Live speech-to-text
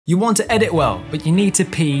You want to edit well, but you need to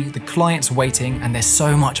pee, the client's waiting, and there's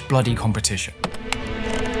so much bloody competition.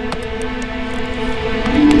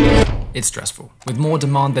 It's stressful. With more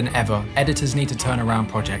demand than ever, editors need to turn around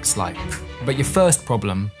projects like. But your first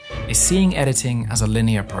problem is seeing editing as a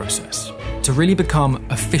linear process. To really become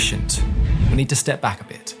efficient, we need to step back a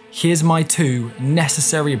bit. Here's my 2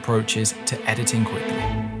 necessary approaches to editing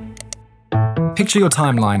quickly. Picture your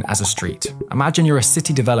timeline as a street. Imagine you're a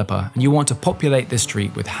city developer and you want to populate this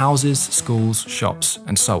street with houses, schools, shops,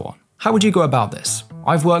 and so on. How would you go about this?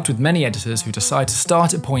 I've worked with many editors who decide to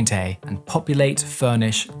start at point A and populate,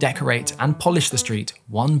 furnish, decorate, and polish the street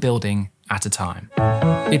one building at a time.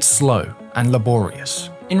 It's slow and laborious.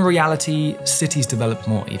 In reality, cities develop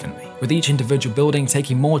more evenly, with each individual building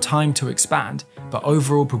taking more time to expand, but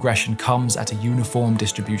overall progression comes at a uniform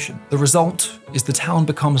distribution. The result is the town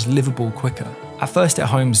becomes livable quicker. At first it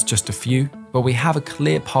homes just a few, but we have a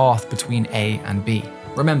clear path between A and B.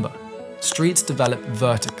 Remember, streets develop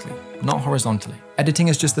vertically, not horizontally. Editing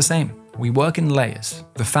is just the same. We work in layers.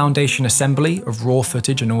 The foundation assembly of raw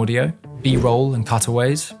footage and audio, B-roll and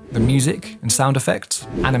cutaways, the music and sound effects,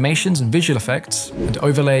 animations and visual effects, and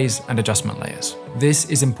overlays and adjustment layers. This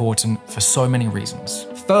is important for so many reasons.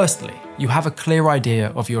 Firstly, you have a clear idea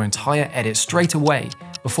of your entire edit straight away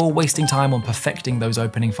before wasting time on perfecting those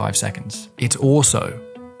opening 5 seconds. It also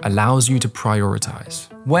allows you to prioritize.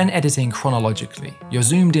 When editing chronologically, you're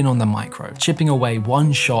zoomed in on the micro, chipping away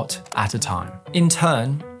one shot at a time. In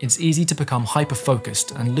turn, it's easy to become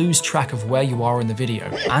hyper-focused and lose track of where you are in the video,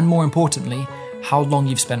 and more importantly, how long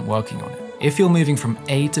you've spent working on it. If you're moving from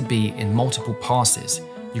A to B in multiple passes,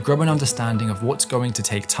 you grow an understanding of what's going to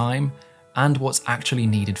take time and what's actually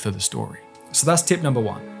needed for the story. So that's tip number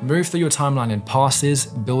 1. Move through your timeline in passes,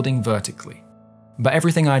 building vertically. But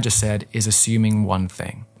everything I just said is assuming one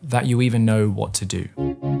thing, that you even know what to do.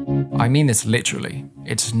 I mean this literally.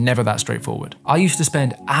 It's never that straightforward. I used to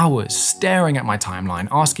spend hours staring at my timeline,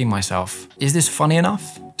 asking myself, is this funny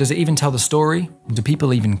enough? Does it even tell the story? Do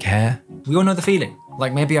people even care? We all know the feeling.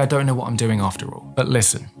 Like maybe I don't know what I'm doing after all. But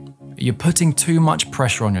listen, you're putting too much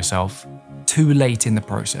pressure on yourself too late in the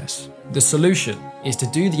process. The solution is to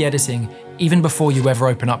do the editing even before you ever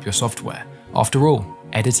open up your software. After all,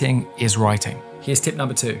 editing is writing. Here's tip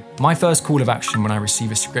number 2. My first call of action when I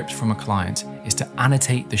receive a script from a client is to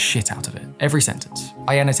annotate the shit out of it. Every sentence.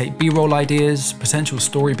 I annotate B-roll ideas, potential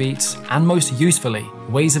story beats, and most usefully,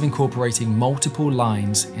 ways of incorporating multiple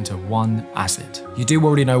lines into one asset. You do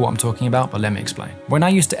already know what I'm talking about, but let me explain. When I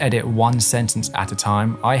used to edit one sentence at a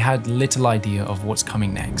time, I had little idea of what's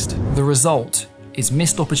coming next. The result is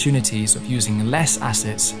missed opportunities of using less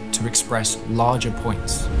assets to express larger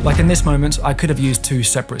points. Like in this moment, I could have used 2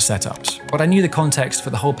 separate setups, but I knew the context for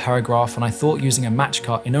the whole paragraph and I thought using a match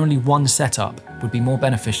cut in only one setup would be more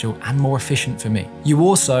beneficial and more efficient for me. You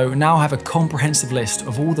also now have a comprehensive list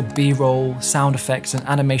of all the B-roll, sound effects and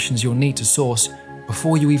animations you'll need to source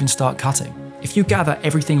before you even start cutting. If you gather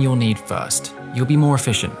everything you'll need first, you'll be more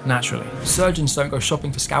efficient, naturally. Surgeons don't go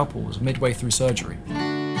shopping for scalpels midway through surgery.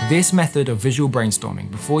 This method of visual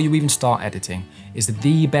brainstorming before you even start editing is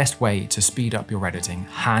the best way to speed up your editing,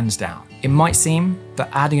 hands down. It might seem that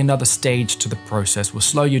adding another stage to the process will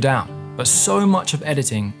slow you down, but so much of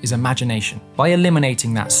editing is imagination. By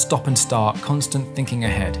eliminating that stop and start, constant thinking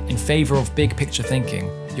ahead in favor of big picture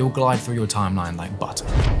thinking, you'll glide through your timeline like butter.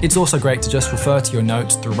 It's also great to just refer to your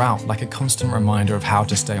notes throughout like a constant reminder of how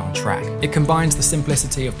to stay on track. It combines the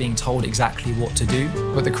simplicity of being told exactly what to do,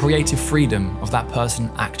 but the creative freedom of that person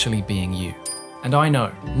actually being you. And I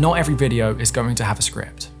know, not every video is going to have a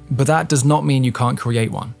script, but that does not mean you can't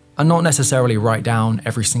create one. And not necessarily write down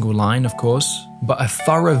every single line, of course, but a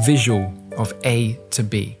thorough visual of A to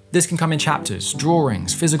B. This can come in chapters,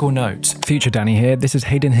 drawings, physical notes. Future Danny here. This is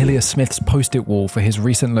Hayden Hillier-Smith's post-it wall for his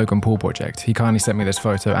recent Logan Paul project. He kindly sent me this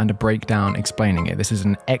photo and a breakdown explaining it. This is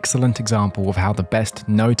an excellent example of how the best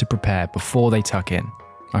know to prepare before they tuck in.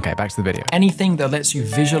 Okay, back to the video. Anything that lets you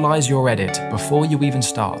visualize your edit before you even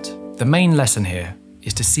start. The main lesson here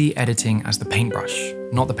is to see editing as the paintbrush,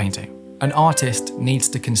 not the painting. An artist needs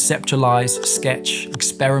to conceptualize, sketch,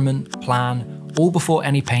 experiment, plan, all before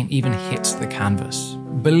any paint even hits the canvas.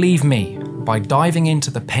 Believe me, by diving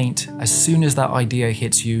into the paint as soon as that idea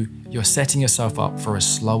hits you, you're setting yourself up for a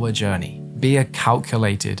slower journey. Be a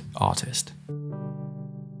calculated artist.